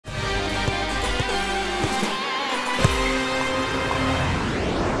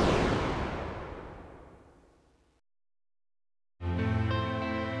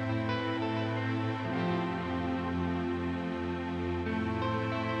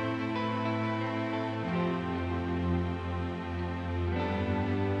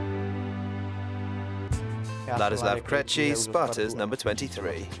Ladislav Krejci, Sparta's number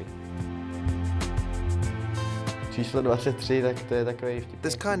 23.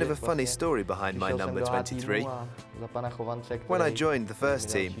 There's kind of a funny story behind my number 23. When I joined the first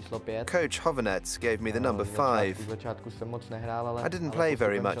team, Coach Hovanec gave me the number 5. I didn't play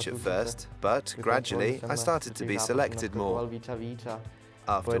very much at first, but gradually I started to be selected more.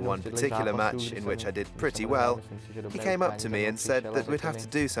 After one particular match in which I did pretty well, he came up to me and said that we'd have to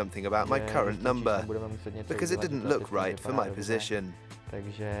do something about my current number, because it didn't look right for my position.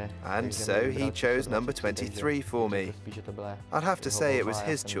 And so he chose number 23 for me. I'd have to say it was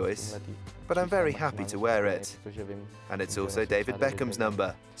his choice, but I'm very happy to wear it. And it's also David Beckham's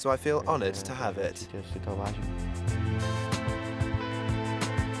number, so I feel honoured to have it.